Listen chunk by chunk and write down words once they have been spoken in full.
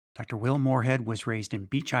Dr. Wil Moorhead was raised in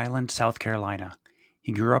Beach Island, South Carolina.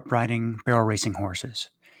 He grew up riding barrel racing horses.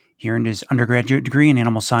 He earned his undergraduate degree in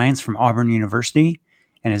animal science from Auburn University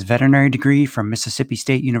and his veterinary degree from Mississippi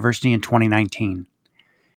State University in 2019.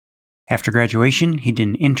 After graduation, he did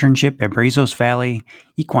an internship at Brazos Valley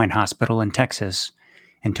Equine Hospital in Texas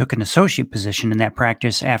and took an associate position in that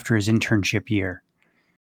practice after his internship year.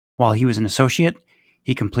 While he was an associate,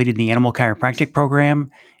 he completed the Animal Chiropractic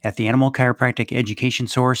program at the Animal Chiropractic Education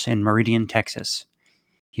Source in Meridian, Texas.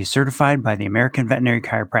 He is certified by the American Veterinary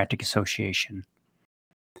Chiropractic Association.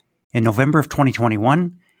 In November of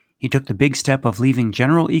 2021, he took the big step of leaving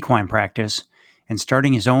general equine practice and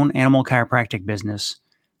starting his own animal chiropractic business,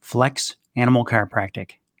 FLEXX Animal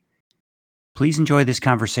Chiropractic. Please enjoy this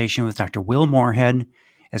conversation with Dr. Wil Moorhead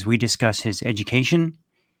as we discuss his education,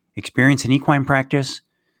 experience in equine practice,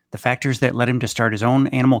 the factors that led him to start his own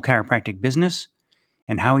animal chiropractic business,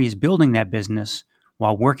 and how he is building that business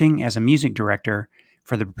while working as a music director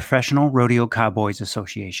for the Professional Rodeo Cowboys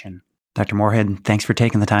Association. Dr. Moorhead, thanks for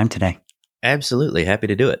taking the time today. Absolutely. Happy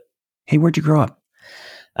to do it. Hey, where'd you grow up?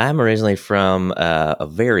 I'm originally from a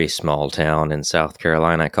very small town in South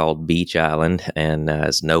Carolina called Beach Island, and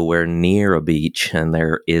it's nowhere near a beach, and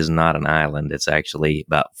there is not an island. It's actually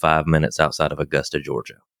about 5 minutes outside of Augusta,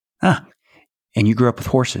 Georgia. Ah, and you grew up with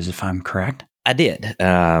horses, if I'm correct? I did.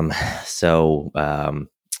 As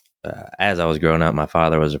I was growing up, my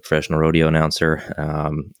father was a professional rodeo announcer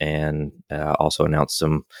and also announced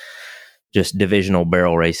some just divisional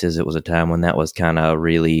barrel races. It was a time when that was kind of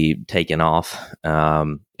really taken off.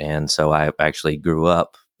 And so I actually grew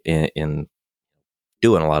up in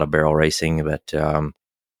doing a lot of barrel racing, but I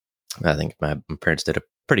think my parents did a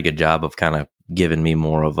pretty good job of kind of giving me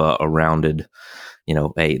more of a rounded,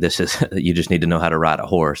 hey, this is, you just need to know how to ride a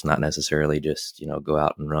horse, not necessarily just, go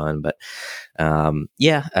out and run. But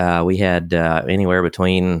we had anywhere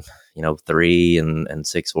between 3 and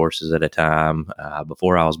 6 horses at a time.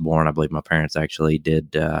 Before I was born, I believe my parents actually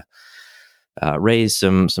did raise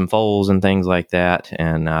some foals and things like that.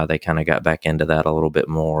 And they kind of got back into that a little bit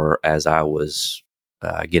more as I was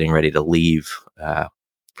getting ready to leave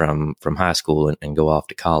from high school and go off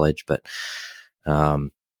to college. But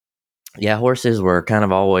horses were kind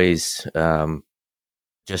of always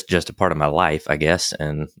just a part of my life, I guess,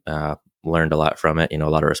 and learned a lot from it. A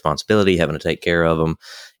lot of responsibility, having to take care of them.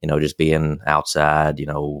 Just being outside.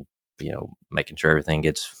 Making sure everything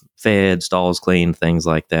gets fed, stalls cleaned, things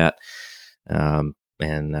like that. I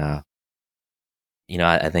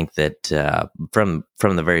think that from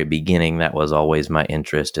the very beginning, that was always my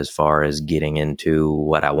interest as far as getting into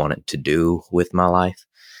what I wanted to do with my life.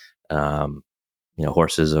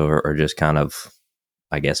 Horses are just kind of,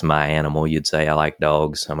 I guess, my animal. You'd say I like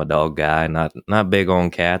dogs. I'm a dog guy. Not big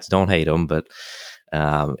on cats. Don't hate them, but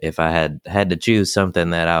if I had to choose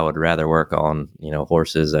something that I would rather work on,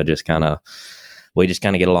 horses. We just kind of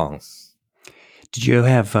get along. Did you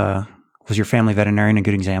have? Was your family veterinarian a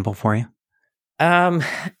good example for you? I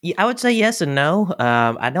would say yes and no.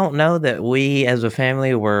 I don't know that we as a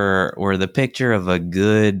family were the picture of a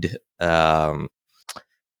good, from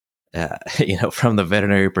the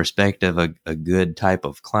veterinary perspective, a good type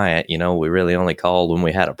of client. We really only called when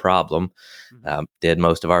we had a problem. Did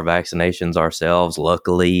most of our vaccinations ourselves.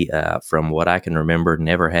 Luckily, from what I can remember,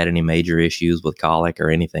 never had any major issues with colic or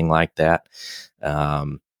anything like that.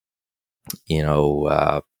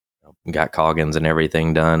 Got Coggins and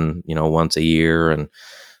everything done, once a year. And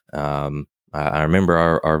I remember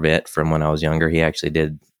our vet from when I was younger. He actually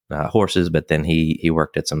did horses, but then he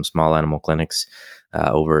worked at some small animal clinics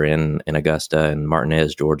over in Augusta and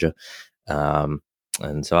Martinez, Georgia. And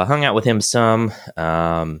so I hung out with him some.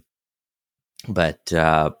 But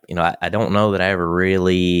I don't know that I ever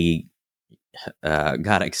really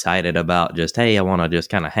got excited about just, hey, I want to just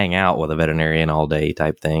kind of hang out with a veterinarian all day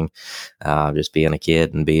type thing. Just being a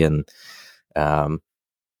kid and being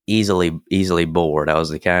easily bored. I was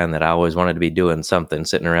the kind that I always wanted to be doing something.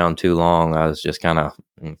 Sitting around too long, I was just kind of,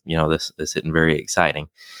 this isn't very exciting.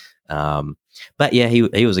 But yeah,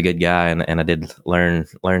 he was a good guy, and I did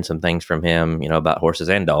learn some things from him, about horses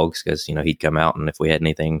and dogs, because he'd come out, and if we had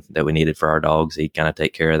anything that we needed for our dogs, he'd kind of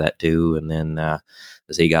take care of that too. And then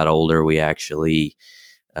as he got older, we actually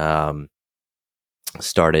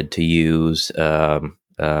started to use a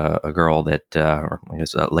girl that, or I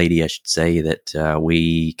guess a lady, I should say, that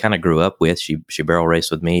we kind of grew up with. She barrel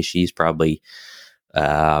raced with me. She's probably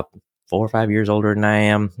 4 or 5 years older than I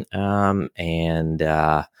am,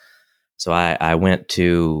 so I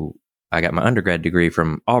got my undergrad degree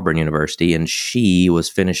from Auburn University, and she was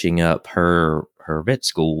finishing up her vet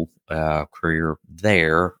school career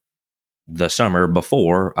there the summer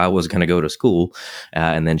before I was going to go to school.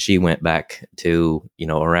 And then she went back to,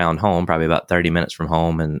 around home, probably about 30 minutes from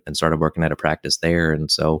home, and started working at a practice there. And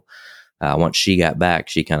so once she got back,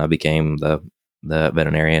 she kind of became the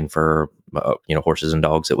veterinarian for, horses and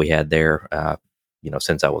dogs that we had there,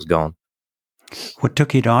 since I was gone. What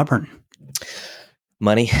took you to Auburn?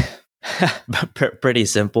 Money. Pretty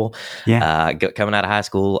simple. Yeah. Coming out of high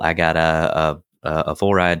school, I got a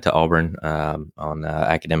full ride to Auburn on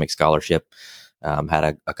academic scholarship.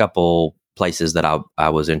 Had a couple places that I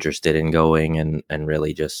was interested in going, and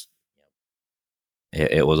really just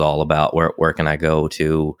it was all about where can I go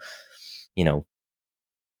to,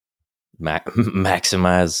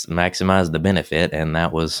 maximize the benefit, and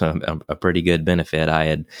that was a pretty good benefit. I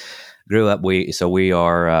had grew up. We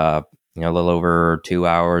are a little over 2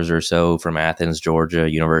 hours or so from Athens,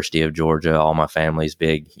 Georgia, University of Georgia. All my family's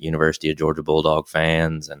big University of Georgia Bulldog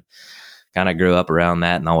fans, and kind of grew up around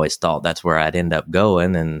that, and always thought that's where I'd end up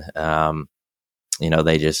going. And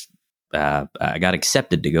they just I got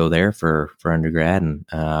accepted to go there for undergrad,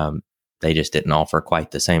 and they just didn't offer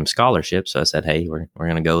quite the same scholarship. So I said, hey, we're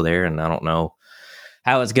going to go there, and I don't know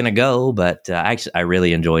how it's going to go, but actually I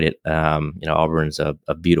really enjoyed it. Auburn's a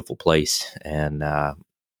beautiful place, and I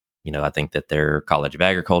think that their College of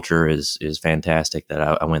Agriculture is fantastic. That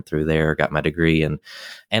I went through there, got my degree in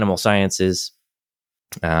animal sciences,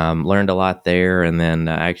 learned a lot there, and then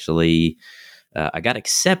actually I got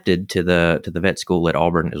accepted to the vet school at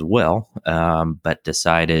Auburn as well, but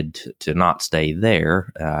decided to not stay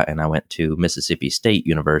there, and I went to Mississippi State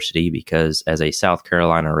University because, as a South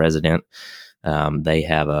Carolina resident, they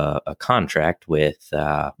have a contract with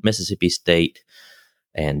Mississippi State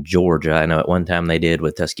and Georgia. I know at one time they did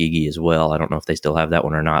with Tuskegee as well. I don't know if they still have that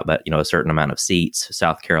one or not, but a certain amount of seats.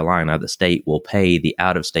 South Carolina, the state will pay the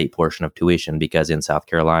out-of-state portion of tuition, because in South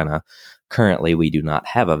Carolina, currently we do not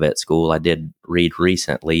have a vet school. I did read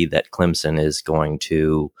recently that Clemson is going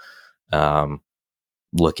to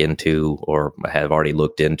look into, or have already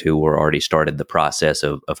looked into, or already started the process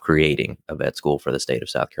of creating a vet school for the state of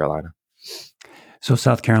South Carolina. So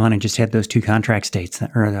South Carolina just had those two contract states,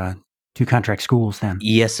 or the two contract schools then?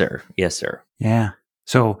 Yes, sir. Yes, sir. Yeah.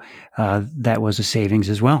 So that was a savings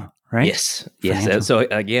as well, right? Yes. Yes. So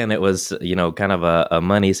again, it was, kind of a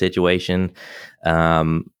money situation.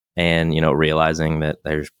 And, realizing that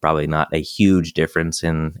there's probably not a huge difference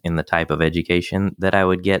in the type of education that I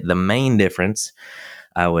would get. The main difference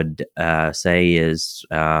I would say is,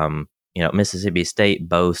 Mississippi State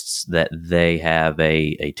boasts that they have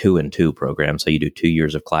a 2-and-2 program. So you do 2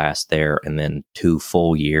 years of class there, and then 2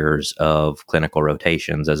 full years of clinical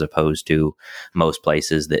rotations, as opposed to most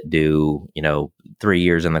places that do, 3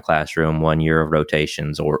 years in the classroom, 1 year of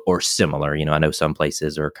rotations, or similar. I know some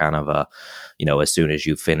places are kind of as soon as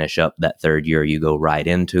you finish up that third year, you go right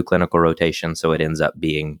into clinical rotation. So it ends up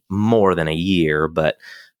being more than a year, but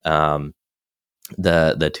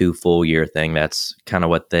the 2 full year thing, that's kind of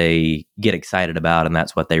what they get excited about, and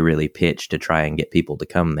that's what they really pitch to try and get people to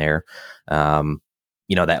come there.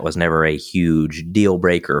 That was never a huge deal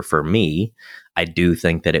breaker for me. I do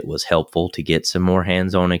think that it was helpful to get some more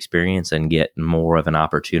hands-on experience and get more of an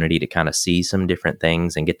opportunity to kind of see some different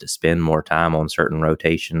things and get to spend more time on certain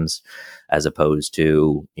rotations, as opposed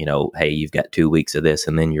to, hey, you've got 2 weeks of this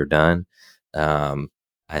and then you're done.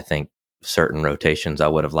 I think certain rotations, I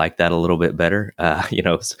would have liked that a little bit better.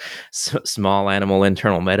 Small animal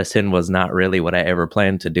internal medicine was not really what I ever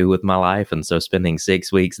planned to do with my life. And so spending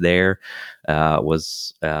 6 weeks there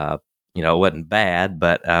was, wasn't bad,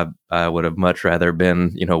 but I would have much rather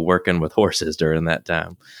been, working with horses during that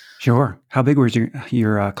time. Sure. How big was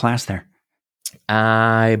your class there?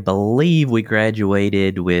 I believe we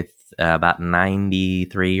graduated with about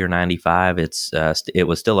 93 or 95. It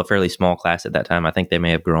was still a fairly small class at that time. I think they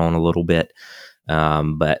may have grown a little bit,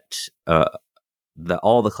 but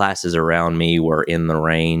all the classes around me were in the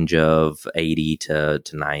range of 80 to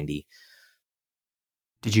 90.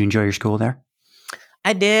 Did you enjoy your school there?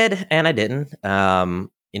 I did, and I didn't.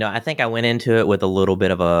 I think I went into it with a little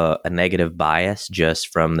bit of a negative bias, just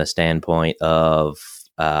from the standpoint of,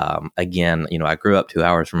 again, I grew up 2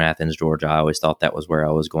 hours from Athens, Georgia. I always thought that was where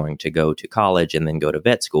I was going to go to college and then go to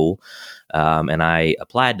vet school. And I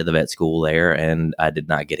applied to the vet school there, and I did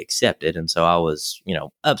not get accepted. And so I was,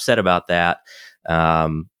 upset about that.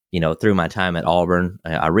 Through my time at Auburn,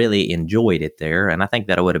 I really enjoyed it there. And I think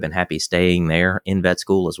that I would have been happy staying there in vet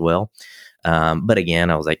school as well. But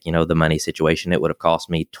again, I was like, the money situation, it would have cost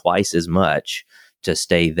me twice as much to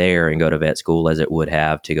stay there and go to vet school as it would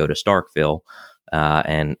have to go to Starkville.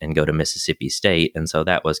 And go to Mississippi State. And so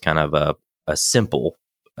that was kind of a simple,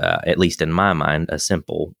 at least in my mind, a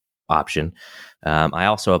simple option. I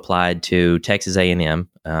also applied to Texas A&M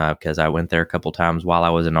because I went there a couple times while I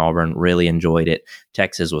was in Auburn. Really enjoyed it.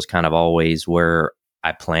 Texas was kind of always where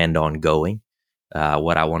I planned on going.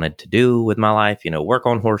 What I wanted to do with my life, work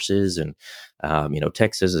on horses, and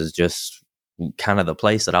Texas is just kind of the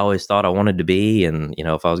place that I always thought I wanted to be. And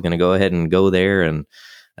if I was going to go ahead and go there, and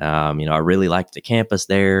I really liked the campus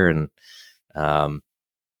there, and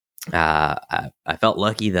I felt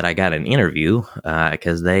lucky that I got an interview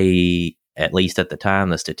because they, at least at the time,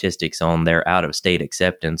 the statistics on their out-of-state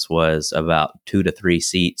acceptance was about 2 to 3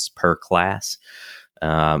 seats per class.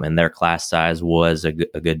 And their class size was a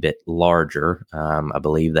good bit larger. I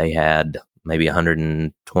believe they had maybe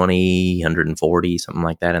 120, 140, something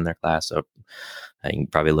like that in their class. So you can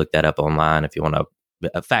probably look that up online if you want to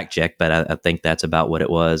fact check, but I think that's about what it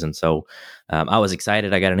was. And so I was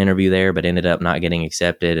excited. I got an interview there, but ended up not getting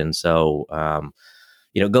accepted. And so,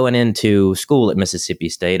 going into school at Mississippi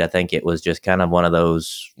State, I think it was just kind of one of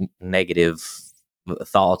those negative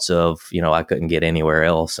thoughts of, I couldn't get anywhere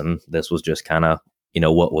else. And this was just kind of,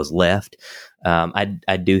 what was left.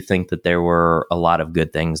 I do think that there were a lot of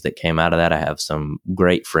good things that came out of that. I have some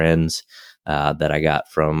great friends that I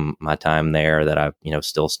got from my time there that I,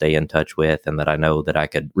 still stay in touch with, and that I know that I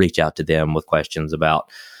could reach out to them with questions about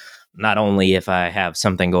not only if I have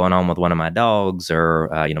something going on with one of my dogs, or,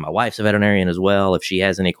 my wife's a veterinarian as well. If she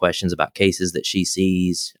has any questions about cases that she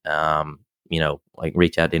sees, like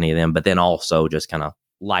reach out to any of them, but then also just kind of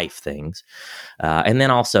life things. And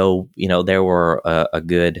then also, there were a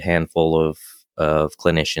good handful of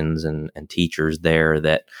clinicians and teachers there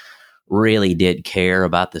that really did care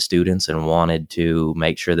about the students and wanted to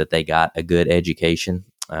make sure that they got a good education.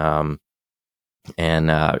 I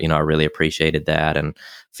really appreciated that, and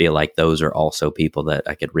feel like those are also people that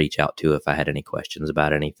I could reach out to if I had any questions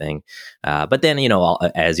about anything. But then,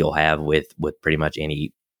 as you'll have with pretty much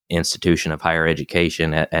any institution of higher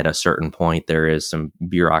education, at a certain point, there is some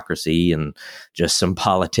bureaucracy and just some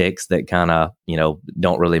politics that kind of,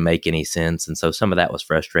 don't really make any sense. And so some of that was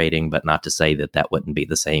frustrating, but not to say that wouldn't be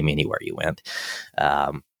the same anywhere you went.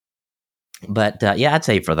 But I'd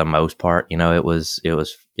say for the most part, it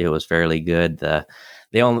was fairly good. The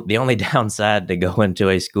only downside to going to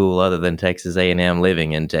a school other than Texas A&M,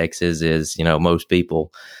 living in Texas, is, most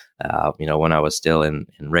people, when I was still in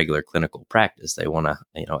regular clinical practice, they want to,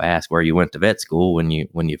 ask where you went to vet school when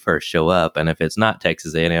you first show up. And if it's not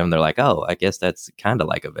Texas A&M, they're like, oh, I guess that's kind of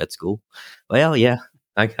like a vet school. Well, yeah,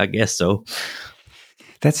 I guess so.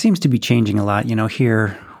 That seems to be changing a lot.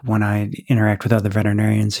 Here, when I interact with other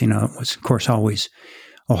veterinarians, it was, of course, always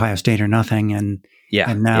Ohio State or nothing. And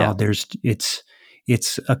now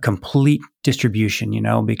it's a complete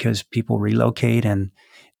distribution, because people relocate, and,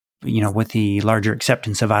 with the larger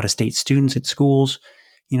acceptance of out-of-state students at schools,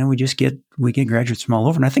 we get graduates from all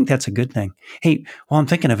over. And I think that's a good thing. Hey, while I'm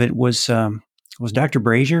thinking of it, was Dr.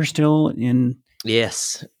 Brazier still in?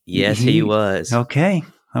 Yes, he was. Okay.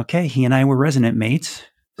 He and I were resident mates.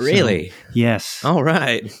 Really? So, yes. All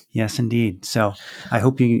right. Yes, indeed. So I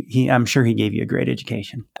hope I'm sure he gave you a great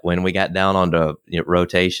education. When we got down onto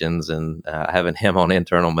rotations and having him on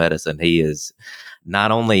internal medicine, he is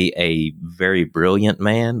not only a very brilliant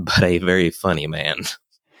man, but a very funny man.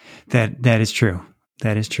 That is true.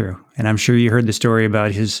 That is true. And I'm sure you heard the story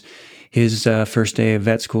about his first day of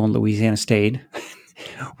vet school in Louisiana State,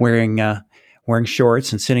 wearing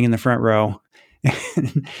shorts and sitting in the front row,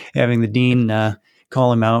 having the dean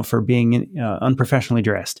call him out for being unprofessionally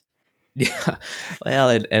dressed. Yeah. Well,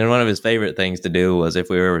 and one of his favorite things to do was, if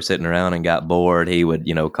we were ever sitting around and got bored, he would,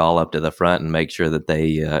 call up to the front and make sure that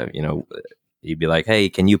they, he'd be like, hey,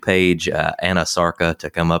 can you page Anna Sarka to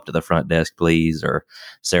come up to the front desk, please? Or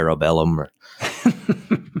Sarah Bellum.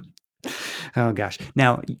 Oh, gosh.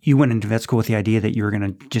 Now, you went into vet school with the idea that you were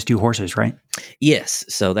going to just do horses, right? Yes.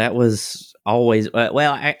 So that was always,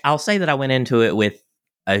 I'll say that I went into it with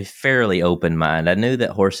a fairly open mind. I knew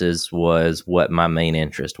that horses was what my main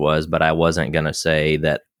interest was, but I wasn't going to say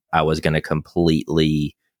that I was going to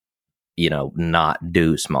completely, not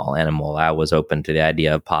do small animal. I was open to the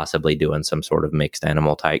idea of possibly doing some sort of mixed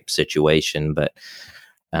animal type situation. But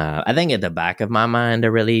I think at the back of my mind, I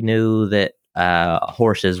really knew that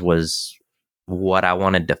horses was what I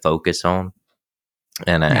wanted to focus on.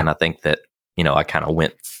 And I think that, I kind of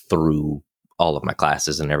went through all of my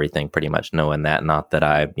classes and everything pretty much knowing that. Not that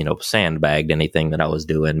I, sandbagged anything that I was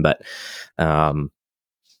doing, but,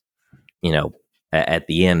 at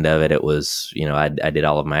the end of it, it was, I did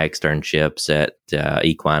all of my externships at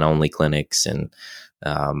equine only clinics, and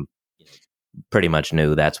pretty much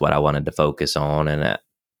knew that's what I wanted to focus on.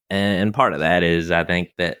 And part of that is, I think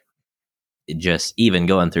that, just even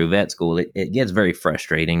going through vet school, it gets very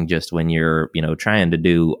frustrating just when you're, trying to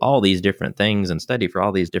do all these different things and study for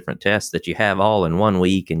all these different tests that you have all in 1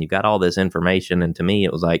 week, and you got all this information. And to me,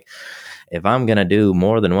 it was like, if I'm going to do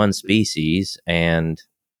more than one species and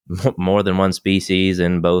more than one species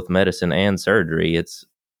in both medicine and surgery, it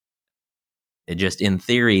just, in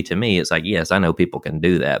theory, to me, it's like, yes, I know people can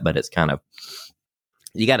do that, but it's kind of,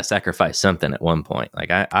 you got to sacrifice something at one point.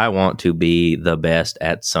 Like I want to be the best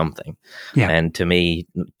at something. Yeah. And to me,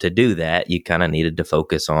 to do that, you kind of needed to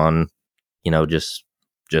focus on,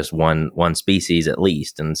 just one species at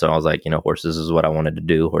least. And so I was like, horses is what I wanted to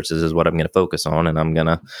do. Horses is what I'm going to focus on. And I'm going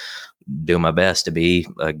to do my best to be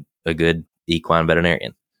a good equine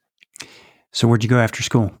veterinarian. So where'd you go after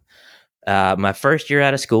school? My first year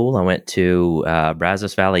out of school, I went to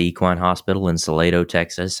Brazos Valley Equine Hospital in Salado,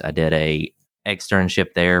 Texas. I did a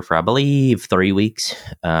externship there for, I believe, 3 weeks.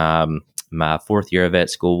 My fourth year of vet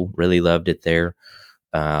school, really loved it there.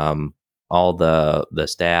 All the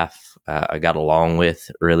staff I got along with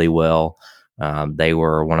really well. They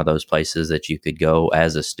were one of those places that you could go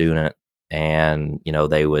as a student, and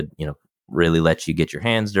they would really let you get your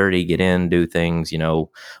hands dirty, get in, do things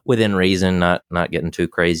within reason, not getting too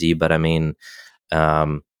crazy. But I mean,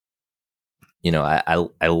 I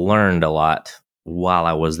learned a lot while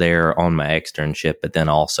I was there on my externship, but then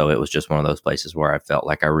also it was just one of those places where I felt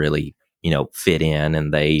like I really, fit in,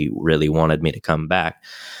 and they really wanted me to come back.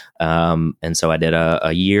 And so I did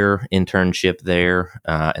a year internship there,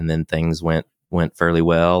 and then things went fairly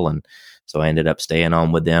well. And so I ended up staying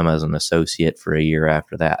on with them as an associate for a year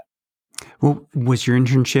after that. Well, was your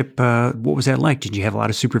internship, what was that like? Did you have a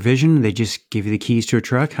lot of supervision? They just gave you the keys to a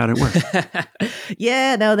truck? How did it work?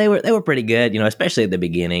 Yeah, no, they were pretty good, especially at the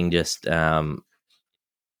beginning. Just the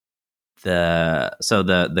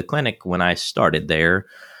clinic, when I started there,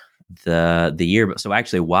 the year, so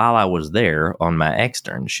actually while I was there on my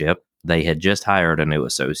externship, they had just hired a new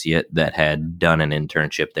associate that had done an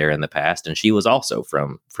internship there in the past, and she was also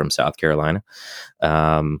from South Carolina.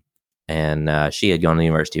 And she had gone to the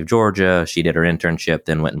University of Georgia. She did her internship,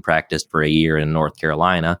 then went and practiced for a year in North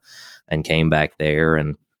Carolina, and came back there.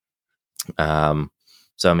 And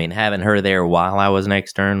so, I mean, having her there while I was an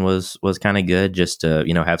extern was kind of good, just to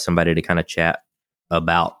have somebody to kind of chat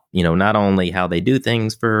about not only how they do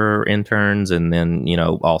things for interns, and then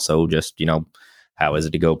also just how is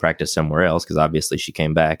it to go practice somewhere else, because obviously she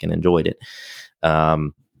came back and enjoyed it.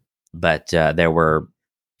 But there were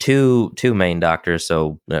two main doctors.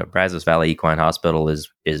 So Brazos Valley Equine Hospital is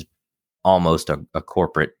almost a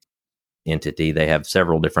corporate entity. They have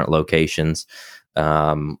several different locations,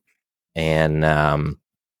 and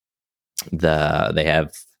they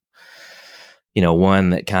have one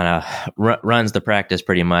that kind of runs the practice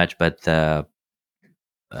pretty much, but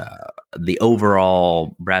the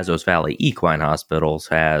overall Brazos Valley Equine Hospitals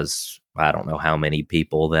has, I don't know how many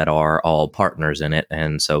people that are all partners in it.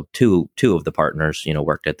 And so two of the partners,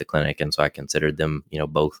 worked at the clinic. And so I considered them,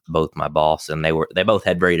 both my boss, and they both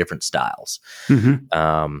had very different styles.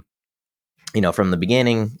 Mm-hmm. From the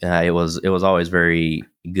beginning, it was always very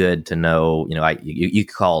good to know, you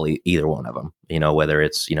could call either one of them, whether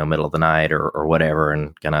it's, middle of the night or whatever,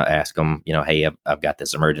 and kind of ask them, hey, I've got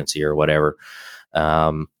this emergency or whatever.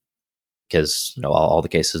 Because all the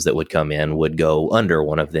cases that would come in would go under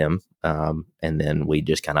one of them, and then we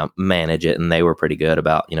just kind of manage it. And they were pretty good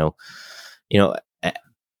about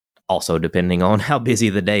also depending on how busy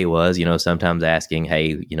the day was, sometimes asking,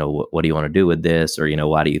 hey, what do you want to do with this, or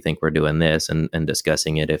why do you think we're doing this, and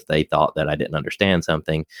discussing it if they thought that I didn't understand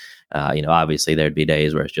something. Obviously there'd be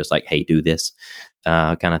days where it's just like, hey, do this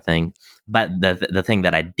kind of thing. But the thing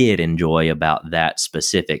that I did enjoy about that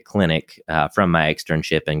specific clinic from my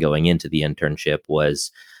externship and going into the internship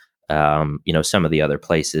was, some of the other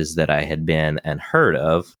places that I had been and heard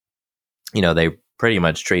of, they pretty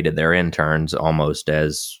much treated their interns almost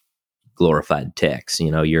as glorified techs.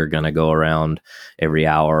 You're going to go around every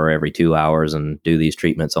hour or every 2 hours and do these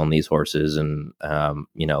treatments on these horses. And,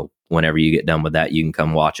 whenever you get done with that, you can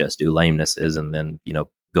come watch us do lamenesses, and then,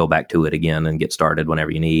 go back to it again and get started whenever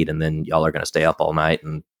you need. And then y'all are going to stay up all night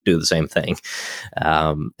and do the same thing.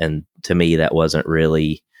 And to me, that wasn't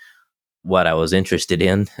really what I was interested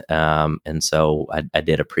in. And so I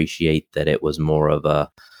did appreciate that it was more of a,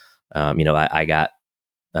 I got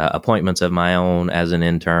appointments of my own as an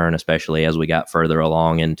intern, especially as we got further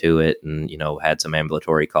along into it, and, had some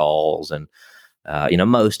ambulatory calls, and,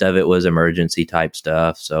 most of it was emergency type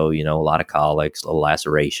stuff. So, a lot of colics, little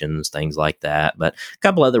lacerations, things like that. But a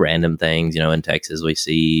couple other random things, in Texas, we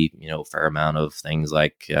see, a fair amount of things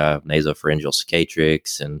like nasopharyngeal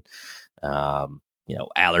cicatrix, and,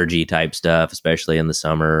 allergy type stuff, especially in the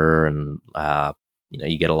summer. And,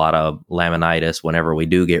 you get a lot of laminitis whenever we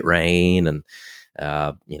do get rain, and,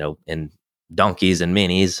 and donkeys and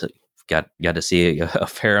minis got to see a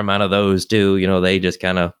fair amount of those too. They just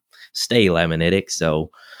kind of stay laminitic. So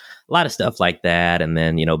a lot of stuff like that. And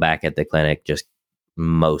then, back at the clinic, just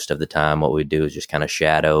most of the time what we do is just kind of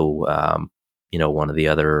shadow, one of the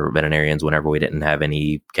other veterinarians whenever we didn't have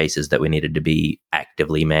any cases that we needed to be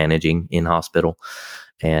actively managing in hospital.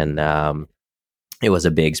 And it was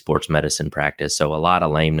a big sports medicine practice, so a lot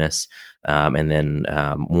of lameness. And then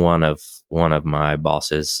one of my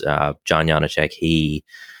bosses, John Janacek, he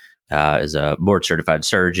is a board certified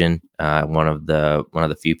surgeon, one of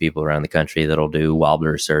the few people around the country that'll do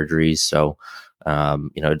wobbler surgeries. So,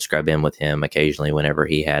 I'd scrub in with him occasionally whenever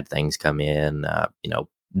he had things come in,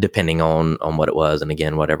 depending on what it was. And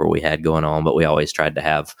again, whatever we had going on, but we always tried to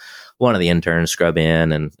have one of the interns scrub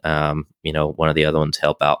in, and, one of the other ones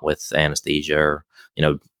help out with anesthesia, or,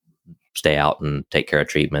 stay out and take care of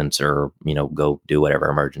treatments, or, go do whatever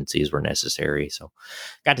emergencies were necessary. So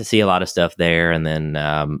got to see a lot of stuff there. And then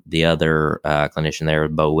the other clinician there,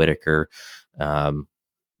 Bo Whitaker,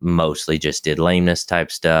 mostly just did lameness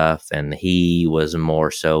type stuff. And he was more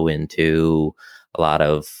so into a lot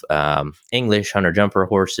of English hunter jumper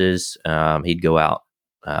horses. He'd go out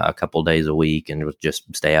a couple days a week and would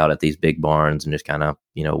just stay out at these big barns and just kind of,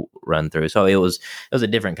 run through. So it was a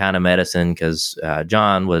different kind of medicine, because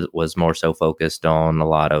John was more so focused on a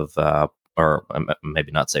lot of, or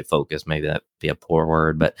maybe not say focused, maybe that'd be a poor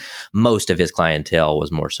word, but most of his clientele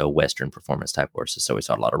was more so Western performance type horses. So we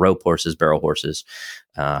saw a lot of rope horses, barrel horses,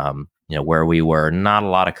 where we were not a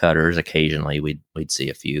lot of cutters. Occasionally we'd see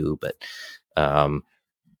a few, but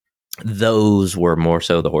those were more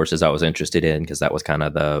so the horses I was interested in, because that was kind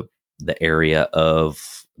of the area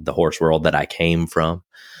of the horse world that I came from.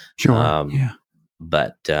 Sure. Yeah.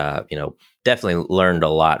 But, definitely learned a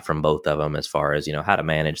lot from both of them as far as, how to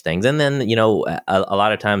manage things. And then, a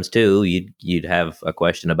lot of times too, you'd have a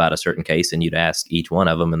question about a certain case and you'd ask each one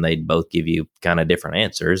of them, and they'd both give you kind of different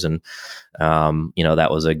answers. And,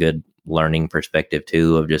 that was a good learning perspective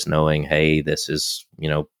too, of just knowing, hey, this is,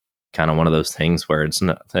 kind of one of those things where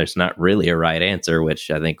there's not really a right answer, which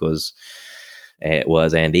I think was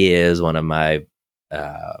and is one of my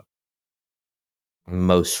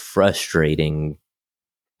most frustrating,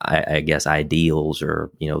 I guess, ideals,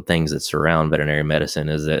 or, things that surround veterinary medicine,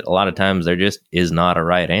 is that a lot of times there just is not a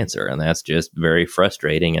right answer. And that's just very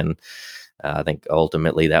frustrating. And I think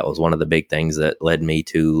ultimately that was one of the big things that led me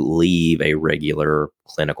to leave a regular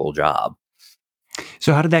clinical job.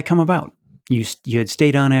 So how did that come about? You had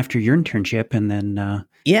stayed on after your internship, and then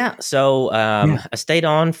So I stayed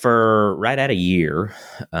on for right at a year,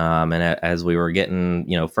 and as we were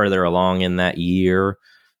getting further along in that year,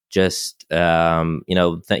 just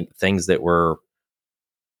things that were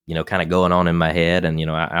kind of going on in my head and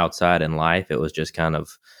outside in life, it was just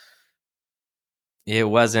it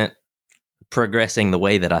wasn't progressing the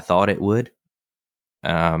way that I thought it would.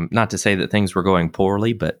 Not to say that things were going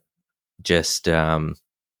poorly, but just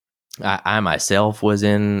I myself was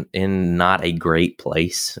in not a great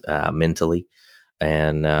place mentally.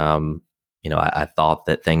 And, I thought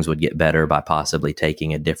that things would get better by possibly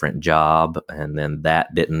taking a different job. And then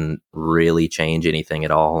that didn't really change anything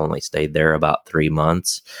at all. Only stayed there about 3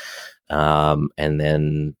 months. And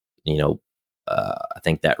then, I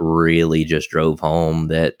think that really just drove home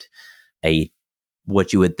that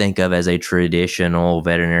what you would think of as a traditional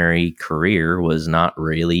veterinary career was not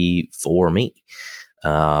really for me.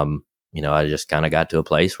 I just kind of got to a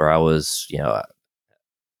place where I was,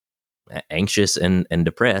 anxious and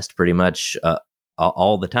depressed pretty much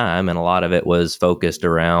all the time. And a lot of it was focused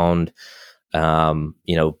around, my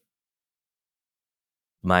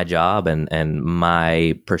job and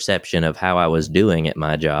my perception of how I was doing at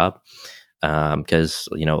my job. Because,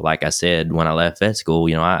 like I said, when I left vet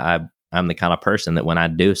school, I'm the kind of person that when I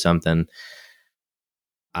do something,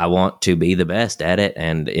 I want to be the best at it.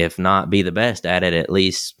 And if not be the best at it, at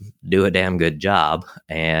least do a damn good job.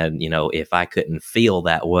 And, if I couldn't feel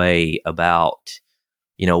that way about,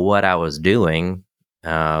 what I was doing,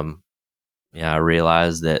 I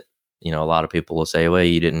realized that, a lot of people will say, well,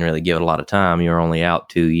 you didn't really give it a lot of time. You were only out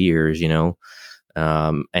 2 years, and,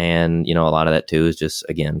 a lot of that too is just,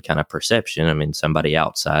 again, kind of perception. I mean, somebody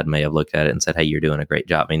outside may have looked at it and said, hey, you're doing a great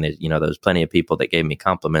job. I mean, there's plenty of people that gave me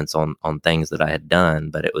compliments on things that I had done,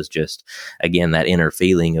 but it was just, again, that inner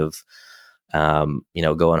feeling of,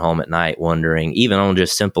 going home at night wondering, even on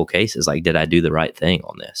just simple cases, like, did I do the right thing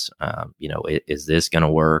on this? Is this going to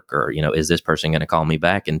work? Or, is this person going to call me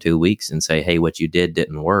back in 2 weeks and say, hey, what you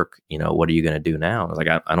didn't work. What are you going to do now? I was like,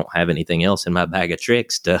 I don't have anything else in my bag of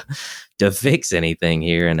tricks to fix anything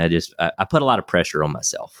here. And I put a lot of pressure on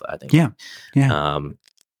myself, I think. Yeah.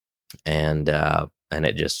 And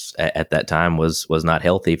it just at that time was not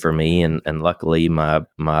healthy for me. And luckily my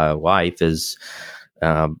wife is,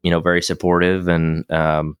 very supportive, and,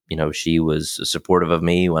 she was supportive of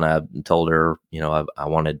me when I told her, I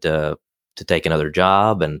wanted to take another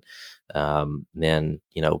job. And, then,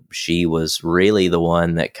 she was really the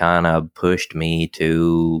one that kind of pushed me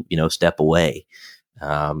to, step away,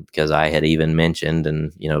 because I had even mentioned,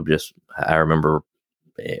 and, I remember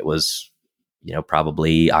it was,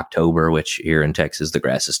 probably October, which here in Texas, the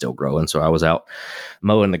grass is still growing. So I was out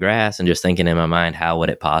mowing the grass and just thinking in my mind, how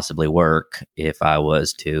would it possibly work if I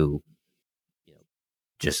was to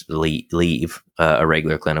just leave a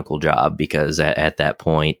regular clinical job? Because at that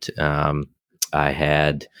point, I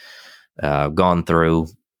had gone through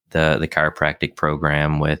the chiropractic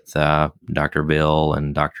program with Dr. Bill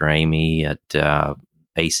and Dr. Amy at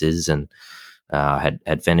ACES, and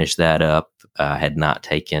had finished that up. Had not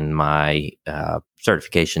taken my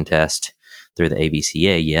certification test through the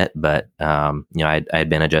AVCA yet, but I'd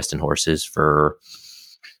been adjusting horses for,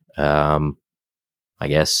 I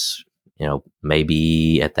guess,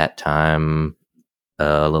 maybe at that time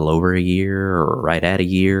a little over a year or right at a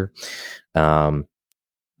year. And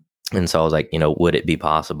so I was like, would it be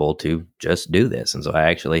possible to just do this? And so I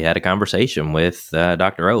actually had a conversation with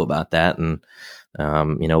Dr. O about that, and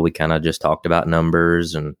we kind of just talked about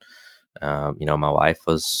numbers. And my wife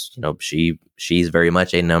was, she's very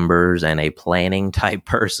much a numbers and a planning type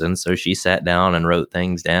person. So she sat down and wrote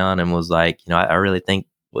things down and was like, I really think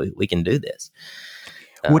we can do this.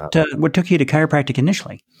 What took you to chiropractic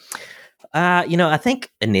initially? I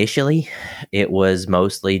think initially it was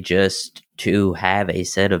mostly just to have a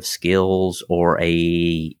set of skills or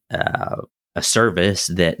a service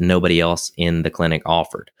that nobody else in the clinic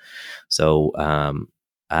offered. So,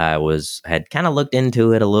 I had kind of looked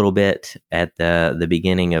into it a little bit at the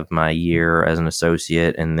beginning of my year as an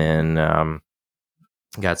associate, and then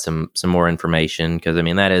got some more information, because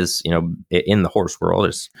that is, in the horse world,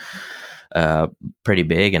 is pretty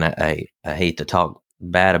big. And I hate to talk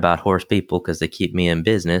bad about horse people because they keep me in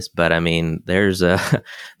business, but there's a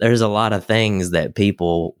lot of things that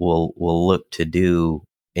people will look to do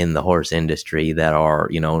in the horse industry that are,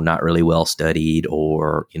 not really well studied,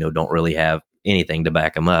 or, don't really have anything to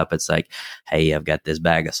back them up. It's like, hey, I've got this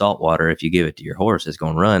bag of salt water. If you give it to your horse, it's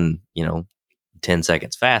going to run, 10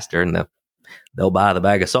 seconds faster, and they'll buy the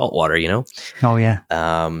bag of salt water, Oh yeah.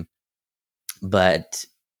 But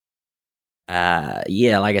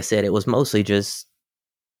like I said, it was mostly just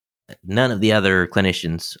none of the other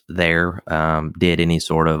clinicians there did any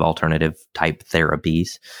sort of alternative type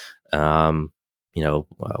therapies.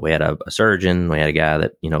 We had a surgeon, we had a guy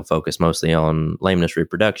that, focused mostly on lameness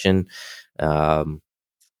reproduction. Dr.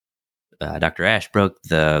 Ashbrook,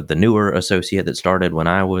 the newer associate that started when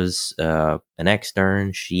I was an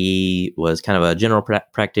extern, she was kind of a general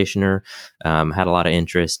practitioner, had a lot of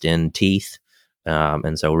interest in teeth.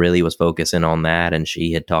 And so really was focusing on that. And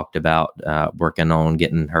she had talked about working on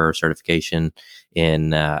getting her certification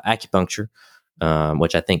in acupuncture,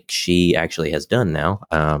 which I think she actually has done now.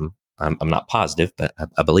 I'm not positive, but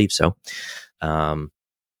I believe so.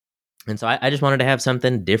 And so I just wanted to have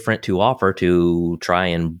something different to offer to try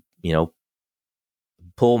and,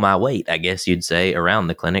 pull my weight, I guess you'd say, around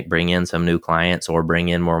the clinic, bring in some new clients or bring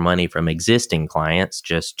in more money from existing clients,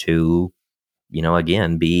 just to,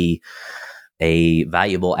 again, be a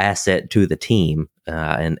valuable asset to the team,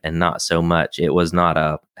 and not so much. It was not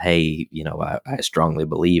a, hey, I strongly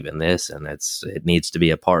believe in this and it needs to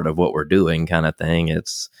be a part of what we're doing kind of thing.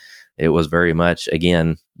 It was very much,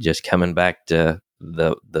 again, just coming back to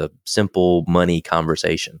the simple money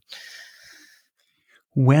conversation.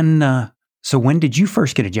 When did you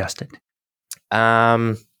first get adjusted?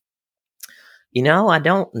 I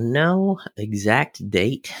don't know exact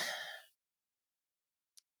date.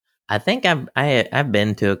 I think I've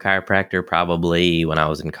been to a chiropractor probably when I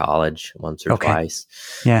was in college once or twice.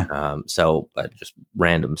 Yeah. So just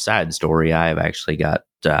random side story. I have actually got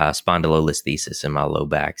spondylolisthesis in my low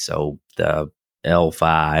back. So the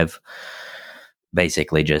L5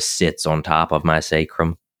 basically just sits on top of my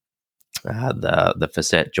sacrum. The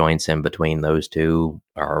facet joints in between those two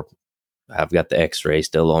are, I've got the X-ray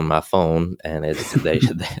still on my phone, and they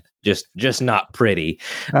just not pretty.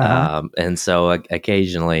 Uh-huh. And so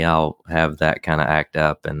occasionally I'll have that kind of act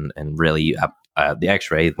up, and really the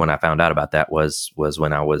X-ray, when I found out about that, was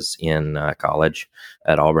when I was in college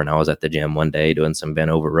at Auburn. I was at the gym one day doing some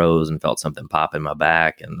bent over rows and felt something pop in my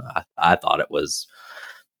back, and I thought it was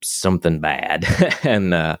something bad,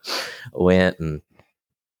 and went and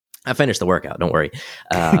I finished the workout. Don't worry.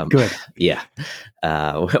 Good. Yeah.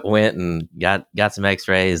 Went and got some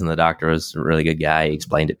X-rays, and the doctor was a really good guy. He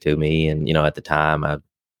explained it to me, and at the time I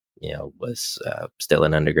was still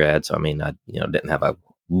in undergrad. So, I mean, I, didn't have a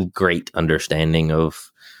great understanding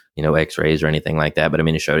of, X-rays or anything like that. But I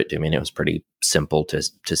mean, he showed it to me, and it was pretty simple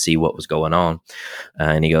to see what was going on.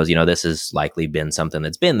 And he goes, this has likely been something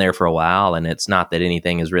that's been there for a while. And it's not that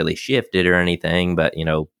anything has really shifted or anything, but,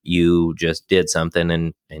 you just did something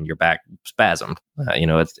and your back spasmed.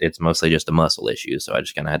 It's mostly just a muscle issue. So I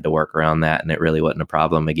just kind of had to work around that. And it really wasn't a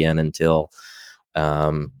problem again until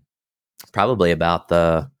probably about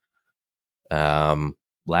the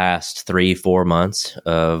last 3-4 months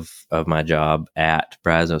of my job at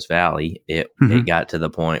Brazos Valley. It got to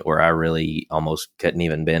the point where I really almost couldn't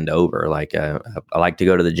even bend over. Like I like to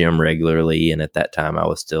go to the gym regularly, and at that time I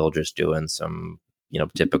was still just doing some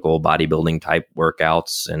typical bodybuilding type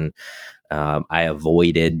workouts, and I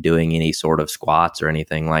avoided doing any sort of squats or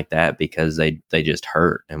anything like that because they just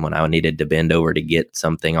hurt. And when I needed to bend over to get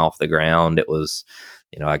something off the ground, it was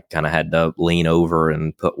I kind of had to lean over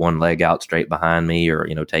and put one leg out straight behind me, or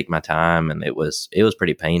take my time, and it was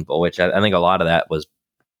pretty painful. Which I think a lot of that was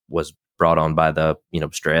brought on by the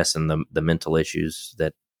stress and the mental issues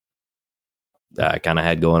that I kind of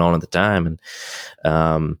had going on at the time.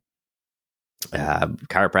 And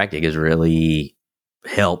chiropractic has really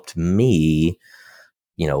helped me,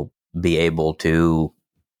 be able to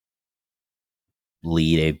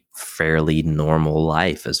lead a fairly normal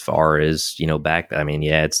life as far as, back. I mean,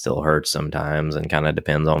 yeah, it still hurts sometimes and kind of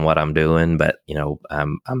depends on what I'm doing, but,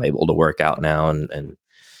 I'm able to work out now and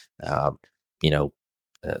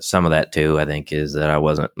some of that too, I think, is that I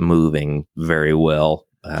wasn't moving very well,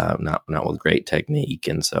 not with great technique.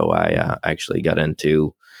 And so I actually got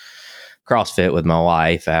into CrossFit with my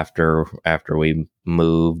wife after we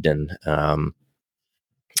moved, and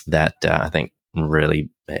that I think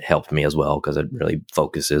really helped me as well, because it really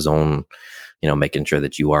focuses on making sure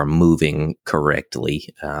that you are moving correctly.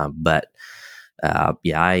 But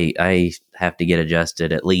I have to get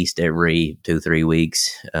adjusted at least every 2-3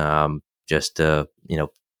 weeks, just to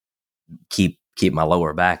keep my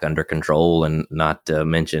lower back under control, and not to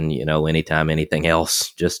mention anytime anything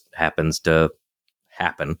else just happens to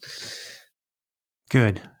happen.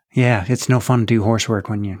 Good. Yeah, it's no fun to do horsework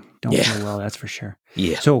when you don't feel well, that's for sure.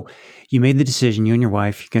 Yeah. So you made the decision, you and your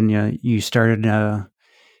wife, you started a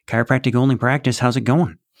chiropractic only practice. How's it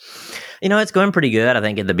going? It's going pretty good. I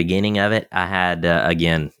think at the beginning of it, I had,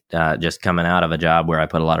 just coming out of a job where I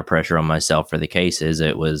put a lot of pressure on myself for the cases.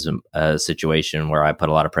 It was a situation where I put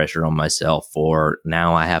a lot of pressure on myself for,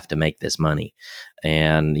 now I have to make this money.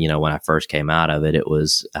 And, when I first came out of it, it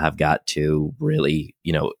was, I've got to really,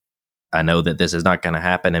 I know that this is not going to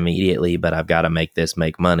happen immediately, but I've got to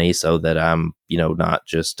make money so that I'm, not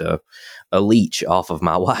just a leech off of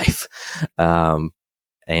my wife. And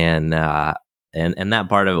that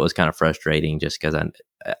part of it was kind of frustrating, just because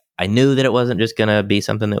I knew that it wasn't just going to be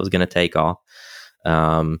something that was going to take off.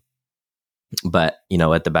 But,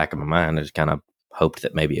 at the back of my mind, I just kind of hoped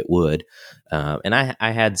that maybe it would. And I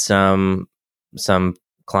had some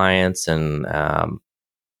clients, and,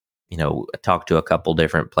 talked to a couple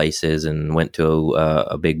different places, and went to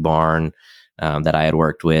a big barn that I had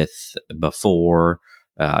worked with before,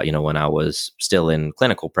 when I was still in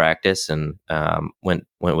clinical practice, and went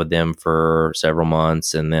with them for several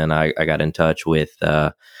months. And then I got in touch with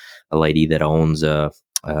a lady that owns a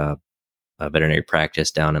veterinary practice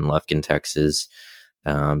down in Lufkin, Texas,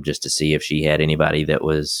 just to see if she had anybody that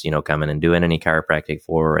was, coming and doing any chiropractic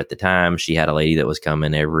for her. At the time, she had a lady that was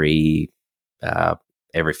coming every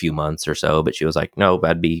few months or so, but she was like, no,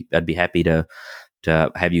 I'd be happy to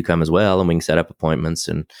have you come as well, and we can set up appointments.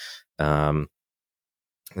 And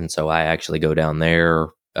so I actually go down there.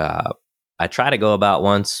 I try to go about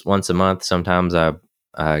once a month. Sometimes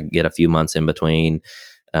I get a few months in between.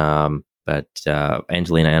 But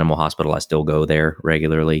Angelina Animal Hospital, I still go there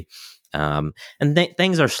regularly. And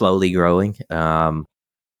things are slowly growing.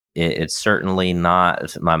 It's certainly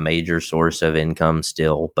not my major source of income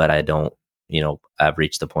still, but I don't, I've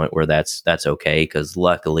reached the point where that's okay. 'Cause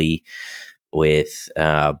luckily with,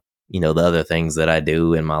 the other things that I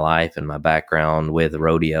do in my life and my background with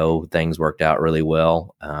rodeo, things worked out really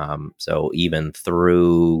well. So even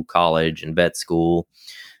through college and vet school,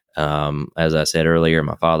 as I said earlier,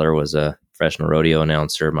 my father was a professional rodeo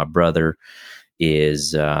announcer. My brother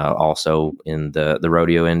is also in the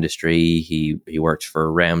rodeo industry. He works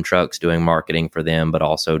for Ram Trucks doing marketing for them, but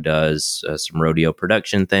also does some rodeo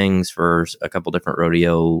production things for a couple different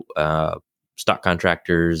rodeo stock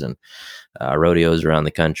contractors and rodeos around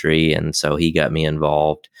the country. And so he got me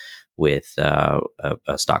involved with a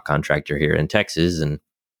stock contractor here in Texas, and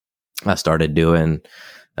I started doing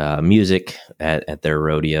music at their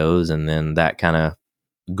rodeos, and then that kind of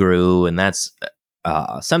grew, and that's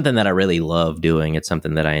something that I really love doing. It's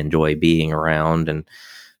something that I enjoy being around,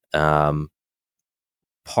 and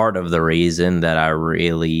part of the reason that I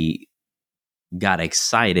really got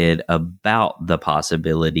excited about the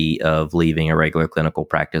possibility of leaving a regular clinical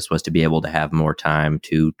practice was to be able to have more time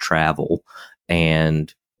to travel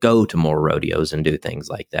and go to more rodeos and do things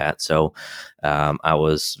like that. So I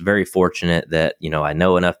was very fortunate that, I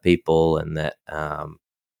know enough people, and that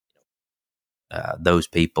those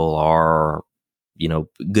people are,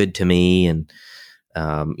 good to me, and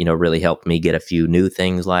really helped me get a few new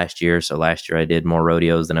things last year. So last year I did more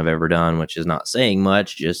rodeos than I've ever done, which is not saying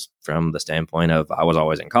much, just from the standpoint of I was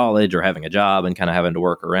always in college or having a job and kind of having to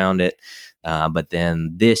work around it. But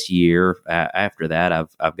then this year, after that,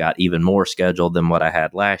 I've got even more scheduled than what I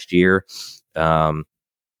had last year. And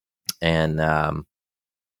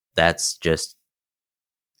that's just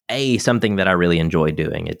something that I really enjoy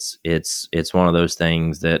doing. It's one of those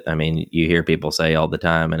things that, I mean, you hear people say all the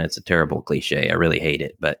time, and it's a terrible cliche. I really hate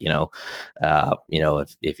it, but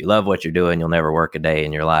if you love what you're doing, you'll never work a day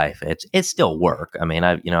in your life. It's still work. I mean,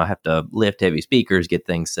 I have to lift heavy speakers, get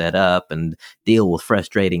things set up, and deal with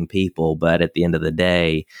frustrating people. But at the end of the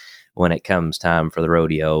day, when it comes time for the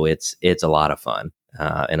rodeo, it's a lot of fun,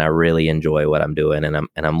 and I really enjoy what I'm doing, and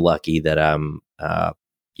I'm lucky that I'm.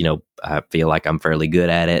 I feel like I'm fairly good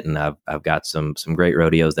at it, and I've got some great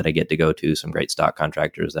rodeos that I get to go to, some great stock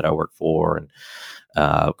contractors that I work for,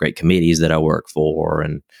 and great committees that I work for,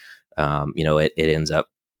 and it ends up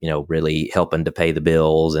really helping to pay the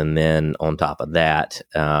bills. And then on top of that,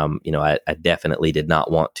 I definitely did not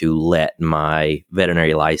want to let my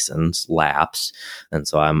veterinary license lapse, and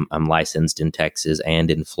so I'm licensed in Texas and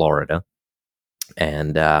in Florida,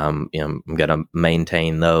 and I'm going to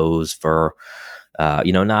maintain those for.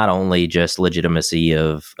 Not only just legitimacy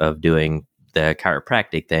of doing the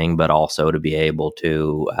chiropractic thing, but also to be able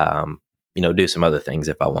to, do some other things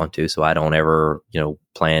if I want to. So I don't ever,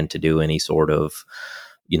 plan to do any sort of,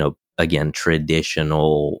 again,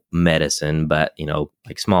 traditional medicine, but,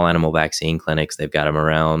 like small animal vaccine clinics. They've got them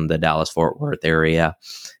around the Dallas-Fort Worth area,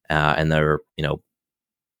 and they're,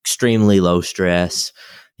 extremely low stress.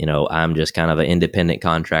 I'm just kind of an independent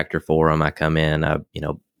contractor for them. I come in,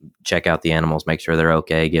 check out the animals, make sure they're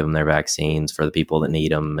okay, give them their vaccines for the people that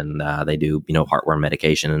need them. And they do, heartworm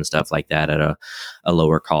medication and stuff like that at a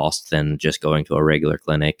lower cost than just going to a regular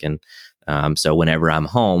clinic. And so whenever I'm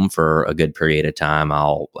home for a good period of time,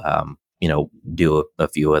 I'll, do a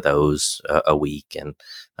few of those a week, and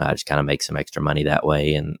just kind of make some extra money that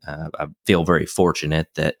way. And I feel very fortunate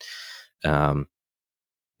that,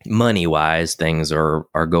 money wise, things are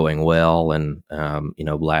going well. And,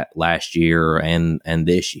 last year and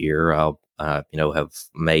this year, I'll, have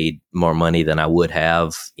made more money than I would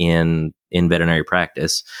have in veterinary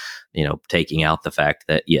practice, taking out the fact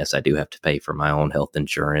that, yes, I do have to pay for my own health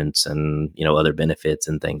insurance and, other benefits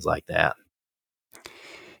and things like that.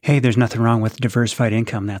 Hey, there's nothing wrong with diversified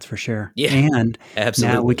income, that's for sure. Yeah, And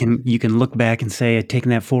absolutely. now you can look back and say taking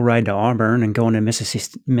that full ride to Auburn and going to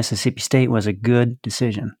Mississippi State was a good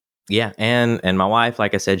decision. Yeah, and my wife,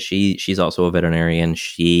 like I said, she's also a veterinarian.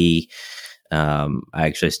 She I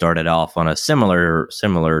actually started off on a similar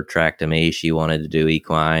track to me. She wanted to do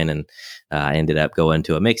equine, and I ended up going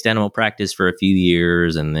to a mixed animal practice for a few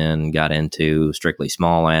years, and then got into strictly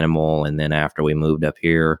small animal. And then after we moved up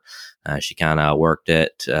here, she kind of worked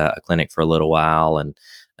at a clinic for a little while, and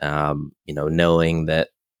knowing that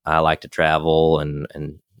I like to travel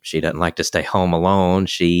and she doesn't like to stay home alone,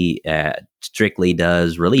 she strictly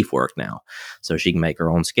does relief work now, so she can make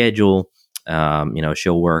her own schedule.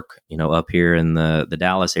 She'll work, up here in the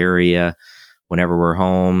Dallas area whenever we're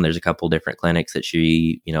home. There's a couple different clinics that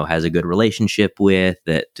she, has a good relationship with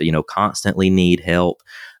that, constantly need help.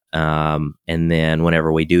 And then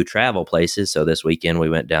whenever we do travel places, so this weekend we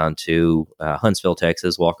went down to Huntsville,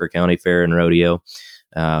 Texas, Walker County Fair and Rodeo,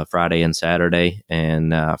 Friday and Saturday.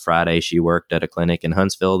 And Friday she worked at a clinic in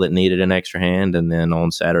Huntsville that needed an extra hand. And then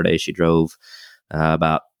on Saturday she drove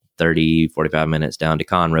about 45 minutes down to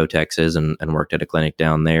Conroe, Texas, and worked at a clinic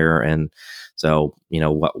down there. And so,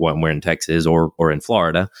 when we're in Texas or in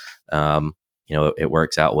Florida, it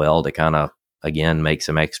works out well to kind of, again, make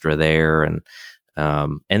some extra there. And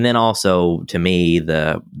And then also to me,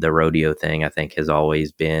 the rodeo thing, I think, has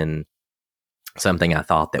always been something I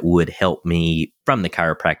thought that would help me from the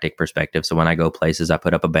chiropractic perspective. So when I go places, I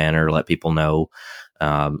put up a banner, let people know,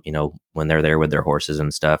 when they're there with their horses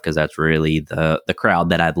and stuff, because that's really the crowd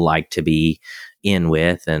that I'd like to be in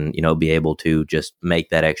with, and, be able to just make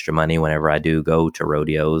that extra money whenever I do go to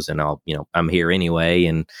rodeos. And I'm here anyway,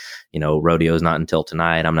 and, rodeo's not until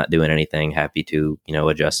tonight. I'm not doing anything. Happy to,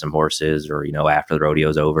 adjust some horses, or, after the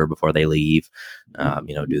rodeo's over, before they leave,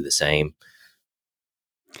 do the same.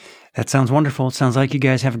 That sounds wonderful. It sounds like you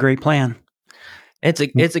guys have a great plan. It's a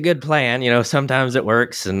good plan. Sometimes it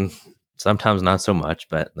works and sometimes not so much.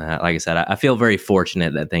 But like I said, I feel very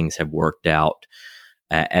fortunate that things have worked out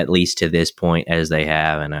at least to this point as they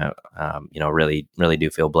have, and really, really do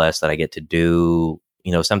feel blessed that I get to do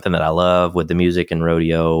something that I love with the music and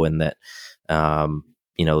rodeo, and that the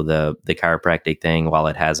chiropractic thing, while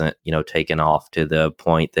it hasn't taken off to the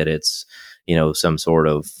point that it's some sort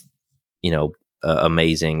of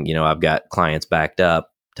amazing, I've got clients backed up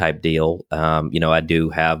type deal. I do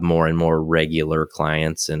have more and more regular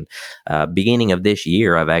clients, and beginning of this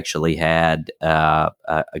year, I've actually had a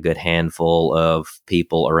good handful of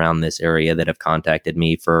people around this area that have contacted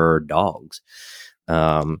me for dogs,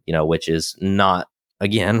 which is not,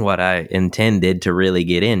 again, what I intended to really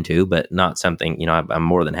get into, but not something, I'm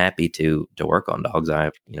more than happy to work on dogs.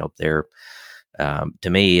 They're, to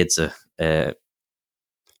me, it's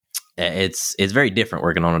very different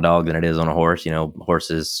working on a dog than it is on a horse.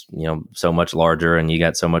 Horses, so much larger, and you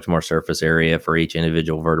got so much more surface area for each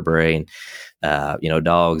individual vertebrae. And,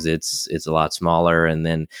 dogs, it's a lot smaller, and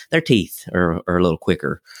then their teeth are a little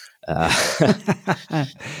quicker. That's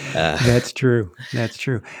true. That's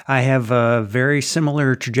true. I have a very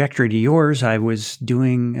similar trajectory to yours. I was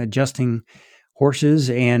adjusting horses,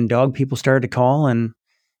 and dog people started to call, and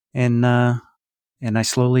I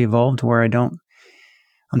slowly evolved to where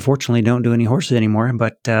unfortunately don't do any horses anymore.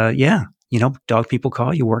 But dog people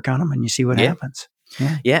call, you work on them, and you see what happens.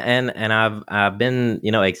 Yeah, and I've been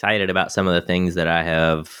excited about some of the things that I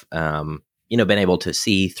have been able to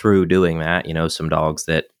see through doing that. Some dogs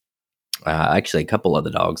that actually, a couple of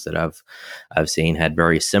the dogs that I've seen had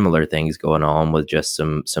very similar things going on with just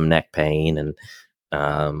some neck pain, and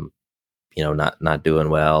not doing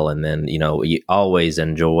well. And then you always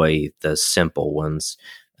enjoy the simple ones.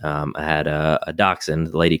 I had a dachshund.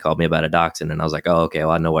 The lady called me about a dachshund, and I was like, "Oh, okay.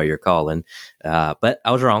 Well, I know why you're calling." But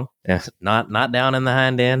I was wrong. Not down in the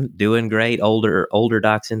hind end. Doing great. Older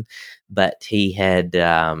dachshund, but he had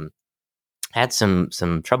had some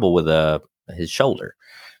trouble with his shoulder.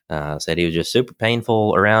 Said he was just super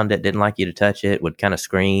painful around it. Didn't like you to touch it. Would kind of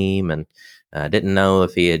scream, and didn't know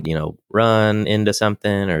if he had run into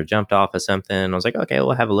something or jumped off of something. I was like, okay,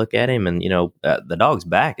 we'll have a look at him. And the dog's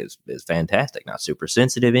back is fantastic. Not super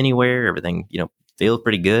sensitive anywhere. Everything feels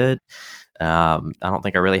pretty good. I don't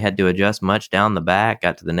think I really had to adjust much down the back.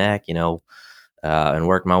 Got to the neck, and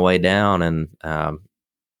worked my way down. And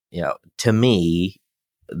to me,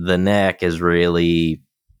 the neck is really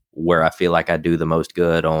where I feel like I do the most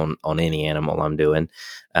good on any animal I'm doing.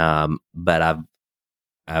 But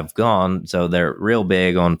I've gone, so they're real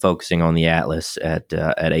big on focusing on the atlas at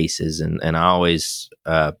ACEs, and I always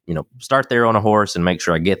start there on a horse and make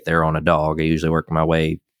sure I get there on a dog. I usually work my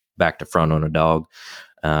way back to front on a dog,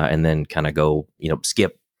 and then kind of go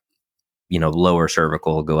skip lower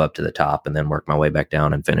cervical, go up to the top, and then work my way back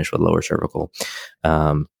down and finish with lower cervical.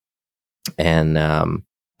 I've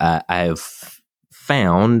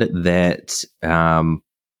found that,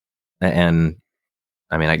 and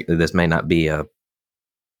I mean, this may not be a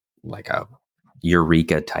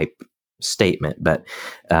eureka type statement, but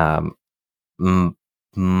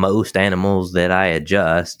most animals that I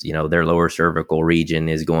adjust, their lower cervical region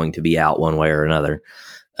is going to be out one way or another.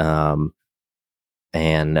 And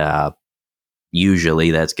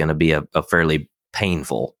usually that's going to be a fairly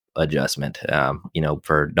painful adjustment,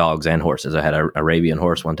 for dogs and horses. I had a Arabian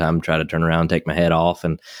horse one time try to turn around and take my head off,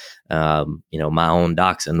 and my own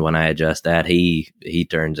dachshund, when I adjust that, he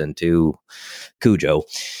turns into Cujo.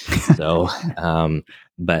 So, I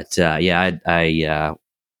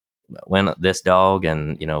went this dog,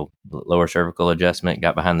 and lower cervical adjustment,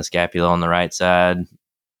 got behind the scapula on the right side,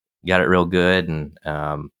 got it real good, and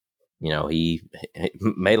he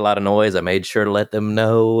made a lot of noise. I made sure to let them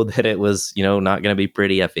know that it was, not going to be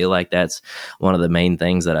pretty. I feel like that's one of the main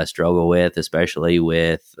things that I struggle with, especially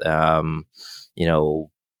with,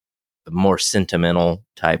 more sentimental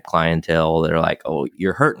type clientele that are like, oh,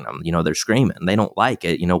 you're hurting them. They're screaming. They don't like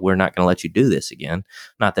it. We're not going to let you do this again.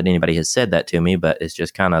 Not that anybody has said that to me, but it's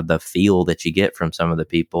just kind of the feel that you get from some of the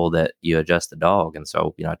people that you adjust the dog. And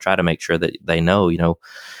so, I try to make sure that they know,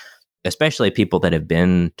 especially people that have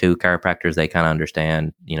been to chiropractors, they kind of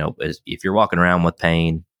understand, if you're walking around with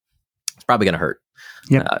pain, it's probably going to hurt,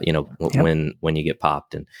 Yep. When you get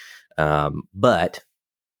popped. And, but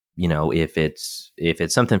if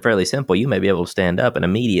it's something fairly simple, you may be able to stand up and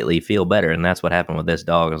immediately feel better. And that's what happened with this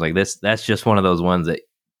dog. I was like, that's just one of those ones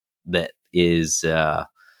that is,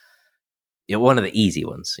 one of the easy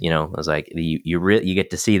ones. I was like, you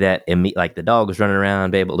get to see that, like the dog was running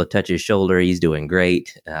around, be able to touch his shoulder. He's doing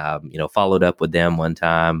great. Followed up with them one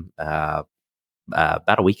time, about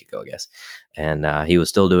a week ago, I guess. And, he was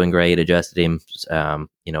still doing great, adjusted him,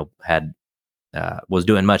 was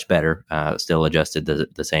doing much better, still adjusted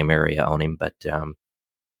the same area on him. But,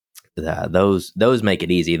 those make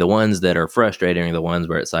it easy. The ones that are frustrating are the ones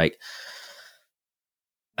where it's like,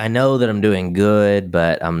 I know that I'm doing good,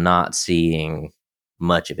 but I'm not seeing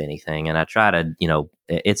much of anything. And I try to,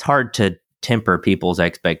 it's hard to temper people's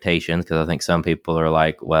expectations, because I think some people are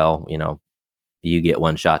like, well, you get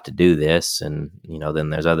one shot to do this. And, then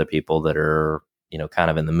there's other people that are, kind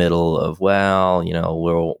of in the middle of, well,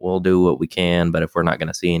 we'll do what we can, but if we're not going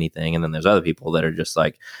to see anything. And then there's other people that are just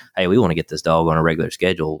like, hey, we want to get this dog on a regular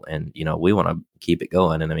schedule, and, we want to keep it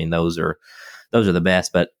going. And I mean, those are the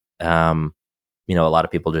best, but, a lot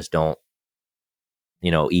of people just don't,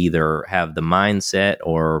 either have the mindset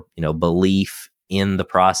or, belief in the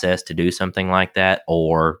process to do something like that,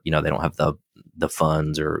 or, they don't have the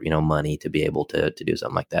funds or, money to be able to do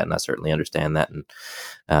something like that. And I certainly understand that. And,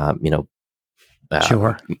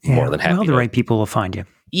 Sure. More than happy. Well, the right people will find you.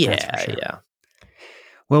 Yeah. Sure. Yeah.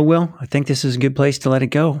 Well, Will, I think this is a good place to let it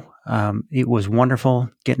go. It was wonderful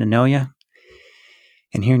getting to know you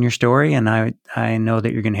and hearing your story. And I know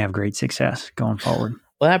that you're going to have great success going forward.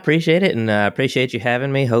 Well, I appreciate it, and I appreciate you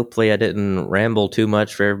having me. Hopefully I didn't ramble too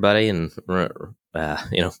much for everybody and,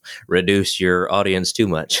 reduce your audience too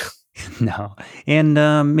much. No. And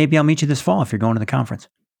maybe I'll meet you this fall if you're going to the conference.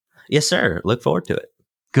 Yes, sir. Look forward to it.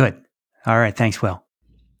 Good. All right. Thanks, Will.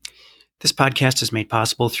 This podcast is made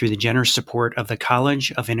possible through the generous support of the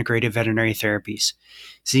College of Integrative Veterinary Therapies.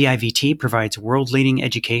 CIVT provides world-leading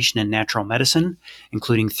education in natural medicine,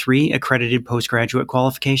 including 3 accredited postgraduate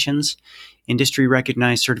qualifications,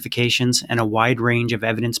 industry-recognized certifications, and a wide range of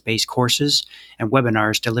evidence-based courses and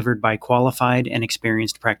webinars delivered by qualified and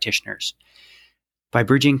experienced practitioners. By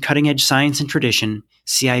bridging cutting-edge science and tradition,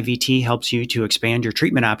 CIVT helps you to expand your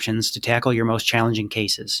treatment options to tackle your most challenging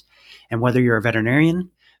cases. And whether you're a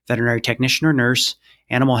veterinarian, veterinary technician or nurse,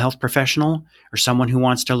 animal health professional, or someone who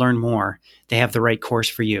wants to learn more, they have the right course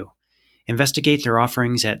for you. Investigate their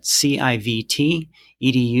offerings at civtedu.org.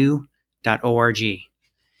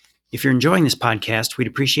 If you're enjoying this podcast, we'd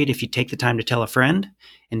appreciate if you take the time to tell a friend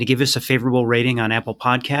and to give us a favorable rating on Apple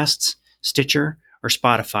Podcasts, Stitcher, or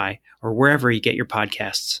Spotify, or wherever you get your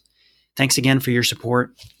podcasts. Thanks again for your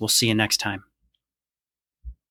support. We'll see you next time.